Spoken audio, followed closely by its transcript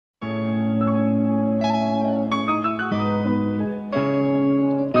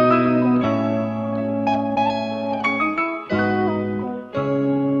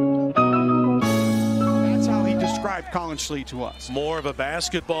Schlee to us. More of a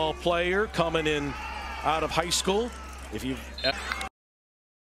basketball player coming in out of high school. If you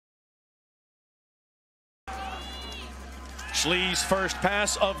Schlee's first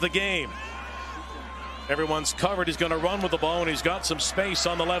pass of the game. Everyone's covered. He's going to run with the ball, and he's got some space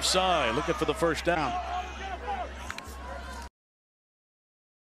on the left side. Looking for the first down.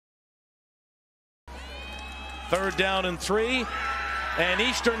 Third down and 3. And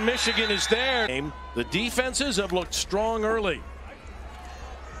Eastern Michigan is there. The defenses have looked strong early.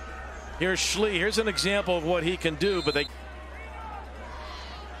 Here's Schlee. Here's an example of what he can do, but they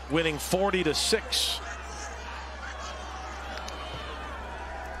winning 40-6.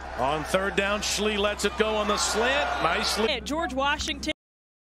 On third down, Schlee lets it go on the slant. Nicely. George Washington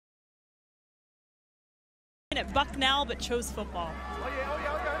at Bucknell, but chose football.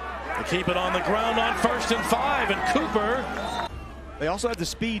 They keep it on the ground on 1st and 5, and Cooper. They also have the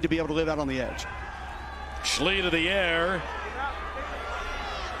speed to be able to live out on the edge. Schlee to the air.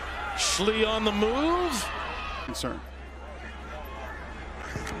 Schlee on the move. Concern.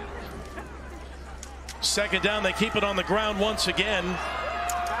 Second down, they keep it on the ground once again.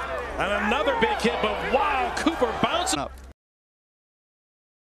 And another big hit, but wow, Cooper bouncing up.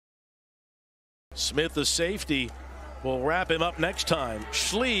 Smith, the safety, will wrap him up next time.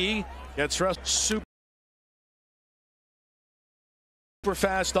 Schlee gets thrust. Super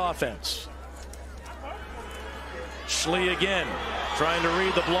fast offense. Schlee again, trying to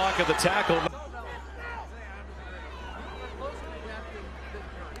read the block of the tackle.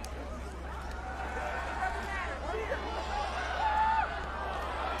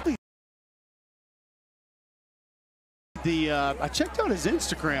 I checked out his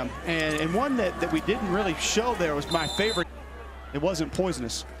Instagram, and one that we didn't really show there was my favorite. It wasn't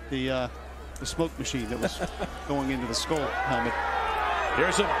poisonous. The smoke machine that was going into the skull helmet.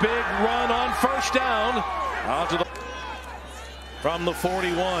 Here's a big run on first down. From the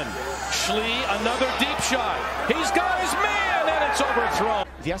 41. Schlee, another deep shot. He's got his man, and it's overthrown.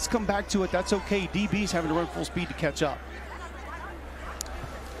 If he has to come back to it, that's okay. DB's having to run full speed to catch up.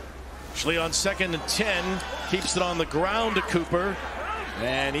 Schlee on 2nd and 10, keeps it on the ground to Cooper,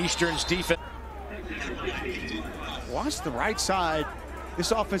 and Eastern's defense. Watch the right side.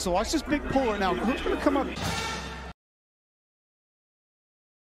 This offense, watch this big puller now. Who's going to come up?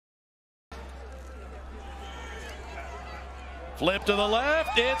 Flip to the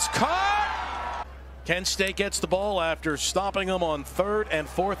left, it's caught! Kent State gets the ball after stopping them on 3rd and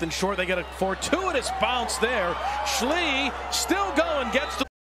 4th and short. They get a fortuitous bounce there. Schlee still going, gets the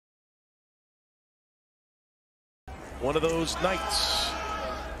one of those nights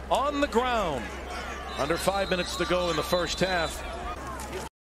on the ground. Under 5 minutes to go in the first half.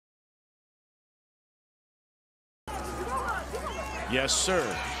 Yes, sir.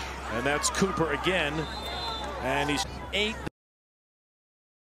 And that's Cooper again. And he's 8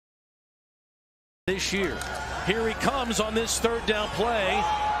 this year. Here he comes on this 3rd down play.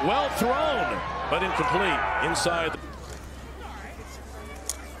 Well thrown, but incomplete. Inside.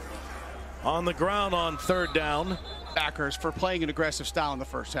 On the ground on 3rd down. Backers for playing an aggressive style in the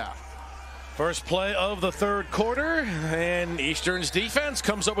first half. First play of the 3rd quarter, and Eastern's defense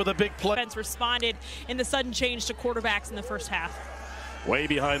comes up with a big play. Defense responded in the sudden change to quarterbacks in the first half. Way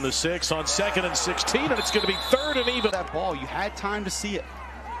behind the 6 on 2nd and 16, and it's going to be 3rd and even. That ball, you had time to see it.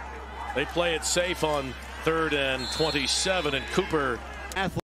 They play it safe on 3rd and 27, and Cooper.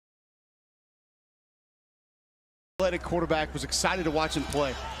 Athletic quarterback was excited to watch him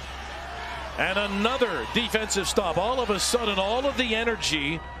play. And another defensive stop. All of a sudden, all of the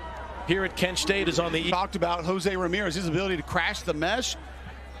energy here at Kent State is on the. Talked about Jose Ramirez, his ability to crash the mesh.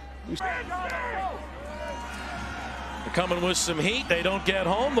 They're coming with some heat. They don't get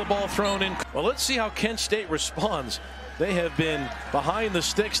home. The ball thrown in. Well, let's see how Kent State responds. They have been behind the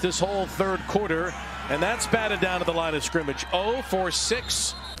sticks this whole 3rd quarter, and that's batted down at the line of scrimmage. 0 for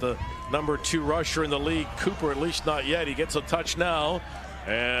 6. The number 2 rusher in the league, Cooper, at least not yet. He gets a touch now.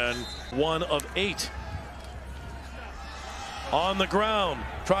 And 1 of 8. On the ground,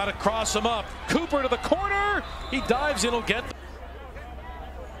 try to cross him up. Cooper to the corner. He dives in, he'll get.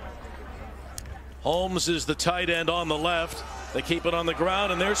 Holmes is the tight end on the left. They keep it on the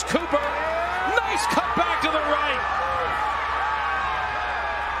ground, and there's Cooper. Nice cut back to the right.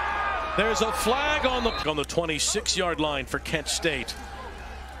 There's a flag on the 26-yard line for Kent State.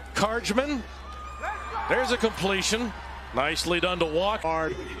 Cargman, there's a completion. Nicely done to walk.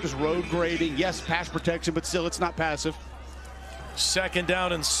 Hard, just road grading. Yes, pass protection, but still, it's not passive. 2nd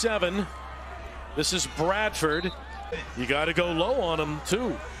down and 7. This is Bradford. You got to go low on him,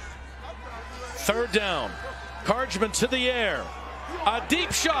 too. 3rd down. Cargman to the air. A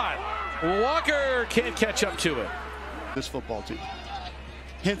deep shot. Walker can't catch up to it. this football team.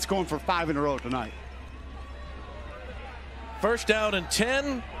 Hence going for 5 in a row tonight. First down and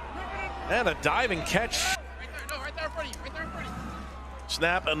 10, and a diving catch.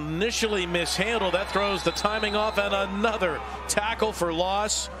 Snap initially mishandled. That throws the timing off, and another tackle for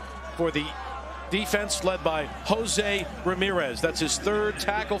loss for the defense led by Jose Ramirez. That's his 3rd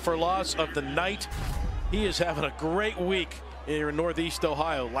tackle for loss of the night. He is having a great week here in Northeast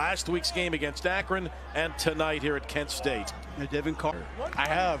Ohio. Last week's game against Akron, and tonight here at Kent State. Devin Carter. I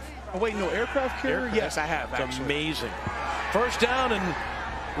have. Oh, wait, no aircraft carrier? Yes, I have. It's amazing. First down and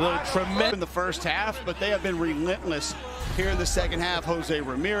the tremendous in the first half, but they have been relentless here in the second half. Jose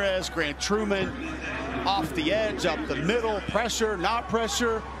Ramirez, Grant Truman, off the edge, up the middle, pressure, not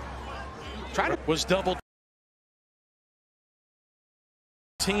pressure. Was double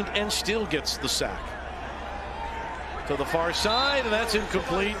teamed and still gets the sack. To the far side, and that's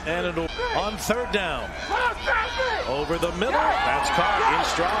incomplete. And on 3rd down. Over the middle. That's caught in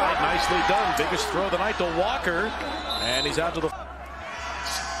stride. Nicely done. Biggest throw of the night to Walker. And he's out to the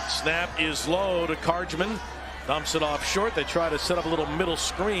snap is low to Cargman. Dumps it off short. They try to set up a little middle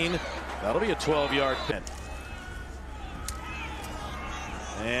screen. That'll be a 12-yard pin.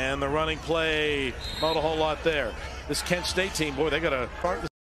 And the running play, not a whole lot there. This Kent State team, boy, they got to start the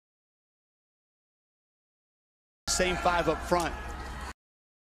same 5 up front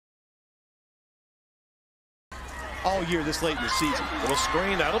all year this late in the season. Little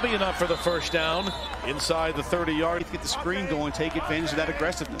screen, that'll be enough for the first down inside the 30-yard. Get the screen going, take advantage of that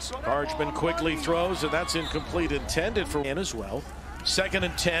aggressiveness. Cargman quickly throws, and that's incomplete, intended for in as well. 2nd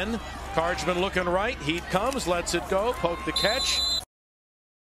and 10. Cargman looking right. Heat comes, lets it go, poke the catch.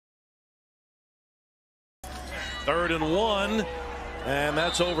 3rd and 1, and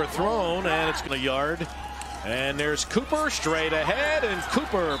that's overthrown, and it's going to yard. And there's Cooper straight ahead, and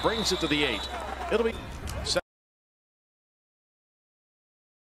Cooper brings it to the 8. It'll be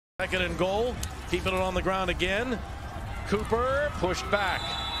 2nd and goal, keeping it on the ground again. Cooper pushed back.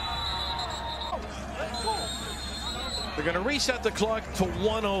 They're going to reset the clock to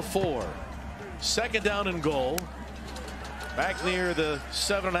 1:04. 2nd down and goal. Back near the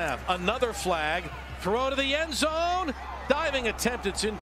 7.5. Another flag. Throw to the end zone. Diving attempt. It's in.